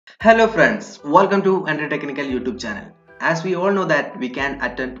Hello friends, welcome to Entri Technical YouTube channel. As we all know that we can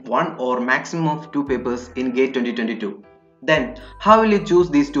attend one or maximum of two papers in GATE 2022. Then how will you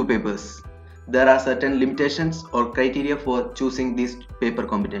choose these two papers? There are certain limitations or criteria for choosing this paper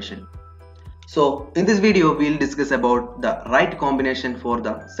combination. So in this video we will discuss about the right combination for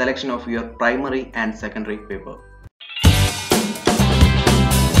the selection of your primary and secondary paper.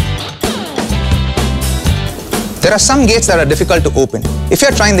 There are some gates that are difficult to open. If you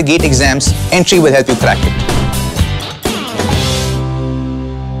are trying the GATE exams, Entri will help you crack it.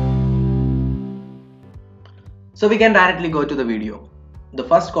 So we can directly go to the video. The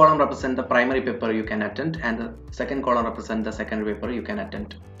first column represents the primary paper you can attend and the second column represents the secondary paper you can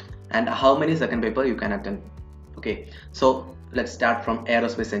attend. And how many second paper you can attend. Okay, so let's start from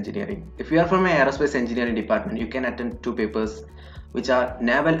aerospace engineering. If you are from an aerospace engineering department, you can attend two papers which are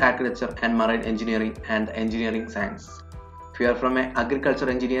naval architecture and marine engineering and engineering science. If you are from an agriculture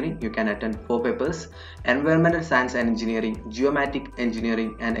engineering, you can attend four papers: environmental science and engineering, geomatic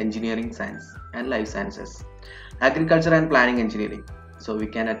engineering and engineering science, and life sciences. Agriculture and planning engineering, so we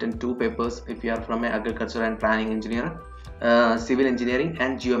can attend two papers if you are from an agriculture and planning engineer, civil engineering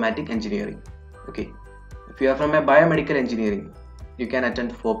and geomatic engineering. Okay, if you are from a biomedical engineering, you can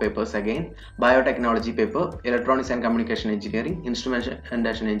attend four papers again: biotechnology paper, electronics and communication engineering,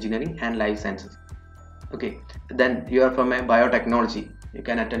 instrumentation engineering and life sciences. Okay, then you are from a biotechnology, you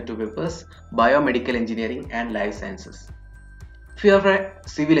can attend two papers: biomedical engineering and life sciences. If you are a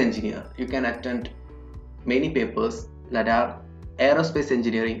civil engineer, you can attend many papers that are aerospace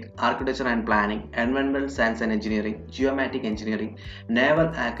engineering, architecture and planning, environmental science and engineering, geomatic engineering,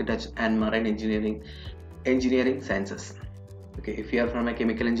 naval architecture and marine engineering, engineering sciences. Okay, if you are from a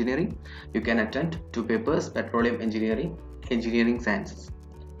chemical engineering, you can attend two papers: petroleum engineering, engineering sciences.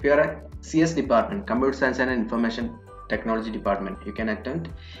 If you are a CS department, computer science and information technology department, you can attend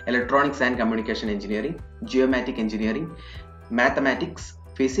electronics and communication engineering, geomatic engineering, mathematics,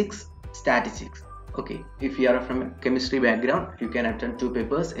 physics, statistics. Okay, if you are from a chemistry background, you can attend two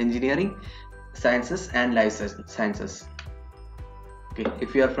papers: engineering sciences and life sciences. Okay,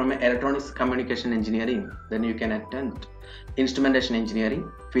 if you are from electronics communication engineering, then you can attend instrumentation engineering,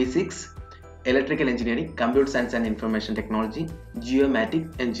 physics, electrical engineering, computer science and information technology, geomatic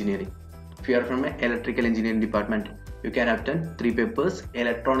engineering. If you are from an electrical engineering department, you can attend three papers: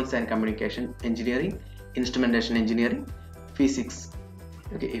 electronics and communication engineering, instrumentation engineering, physics.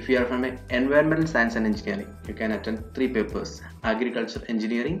 Okay, if you are from an environmental science and engineering, you can attend three papers: agriculture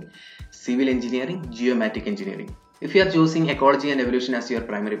engineering, civil engineering, geomatic engineering. If you are choosing ecology and evolution as your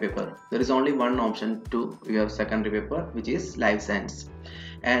primary paper, there is only one option to your secondary paper, which is life science.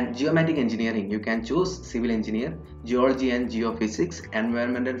 And geomatic engineering, you can choose civil engineer, geology and geophysics,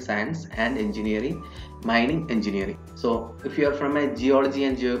 environmental science and engineering, mining engineering. So if you are from a geology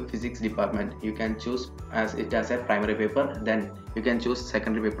and geophysics department, you can choose as a primary paper. Then you can choose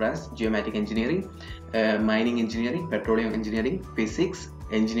secondary paper as geomatic engineering, mining engineering, petroleum engineering, physics,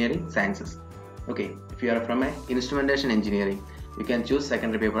 engineering sciences. Okay, if you are from a instrumentation engineering, you can choose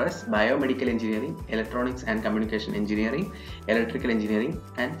secondary paper as biomedical engineering, electronics and communication engineering, electrical engineering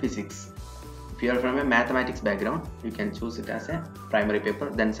and physics. If you are from a mathematics background, you can choose it as a primary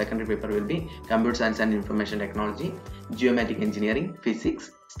paper. Then secondary paper will be computer science and information technology, geomatic engineering,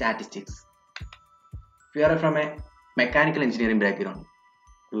 physics, statistics. If you are from a mechanical engineering background,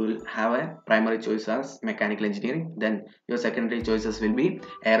 you will have a primary choice as mechanical engineering. Then your secondary choices will be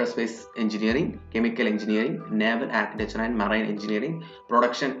aerospace engineering, chemical engineering, naval architecture and marine engineering,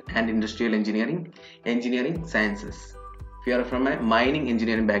 production and industrial engineering, engineering sciences. If you are from a mining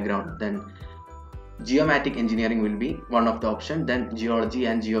engineering background, then geomatic engineering will be one of the option. Then geology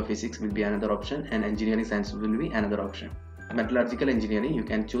and geophysics will be another option, and engineering science will be another option. Metallurgical engineering, you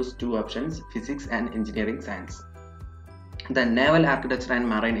can choose two options: physics and engineering science. Then naval architecture and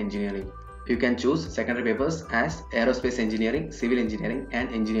marine engineering, you can choose secondary papers as aerospace engineering, civil engineering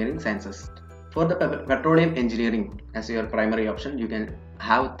and engineering sciences. For the petroleum engineering as your primary option, you can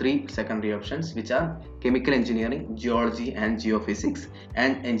have three secondary options, which are chemical engineering, geology and geophysics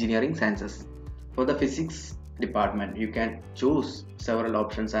and engineering sciences. For the physics department, you can choose several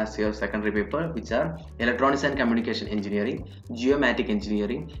options as your secondary paper, which are electronics and communication engineering, geomatic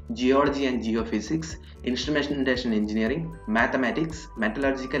engineering, geology and geophysics, instrumentation engineering, mathematics,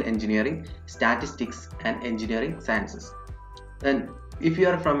 metallurgical engineering, statistics and engineering sciences. Then if you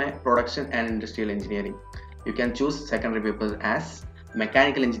are from a production and industrial engineering, you can choose secondary papers as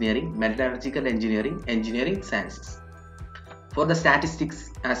mechanical engineering, metallurgical engineering, engineering sciences. For the statistics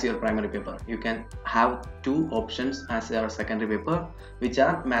as your primary paper, you can have two options as your secondary paper, which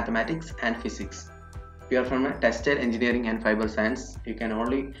are mathematics and physics. you are from a textile engineering and fiber science, you can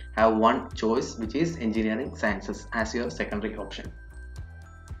only have one choice, which is engineering sciences as your secondary option.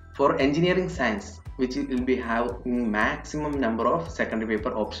 For engineering science, which will be having maximum number of secondary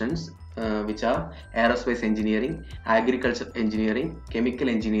paper options, which are aerospace engineering, agriculture engineering, chemical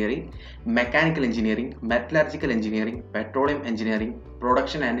engineering, mechanical engineering, metallurgical engineering, petroleum engineering,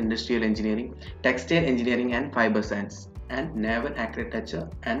 production and industrial engineering, textile engineering and fiber science, and naval architecture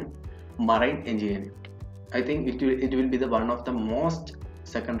and marine engineering. I think it will be the one of the most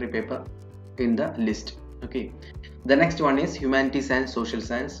secondary paper in the list. Okay, the next one is humanities and social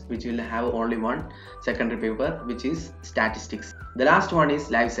science, which will have only one secondary paper, which is statistics. The last one is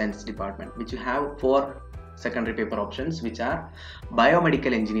life science department, which you have 4 secondary paper options, which are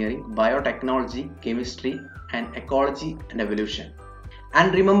biomedical engineering, biotechnology, chemistry, and ecology and evolution.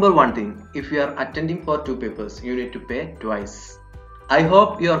 And remember one thing, if you are attending for 2 papers, you need to pay twice. I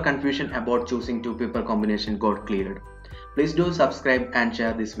hope your confusion about choosing 2 paper combination got cleared. Please do subscribe and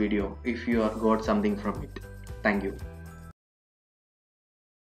share this video if you have got something from it. Thank you.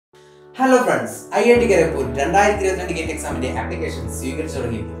 Hello friends, IIT Kerala 2022 GATE exam application സ്വീകരിച്ചു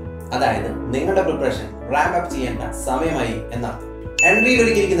തുടങ്ങിയിരിക്കുന്നു. അതായത് നിങ്ങളുടെ preparation ramp up ചെയ്യേണ്ട സമയമായി എന്നർത്ഥം. എൻട്രിയിൽ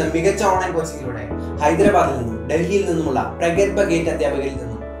ഒരുക്കിയിരിക്കുന്ന മികച്ച online കോച്ചിങ്ങിലൂടെ ഹൈദരാബാദിൽ നിന്നും ഡൽഹിയിൽ നിന്നുമുള്ള പ്രഗത്ഭ ഗേറ്റ് അധ്യാപകരിൽ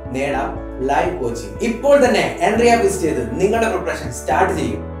നിന്നും നേടാം ലൈവ് കോച്ചിങ്. ഇപ്പോൾ തന്നെ എൻട്രി ആപ്പ് വിസിറ്റ് ചെയ്ത് നിങ്ങളുടെ പ്രിപ്പറേഷൻ സ്റ്റാർട്ട്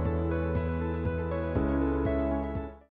ചെയ്യും.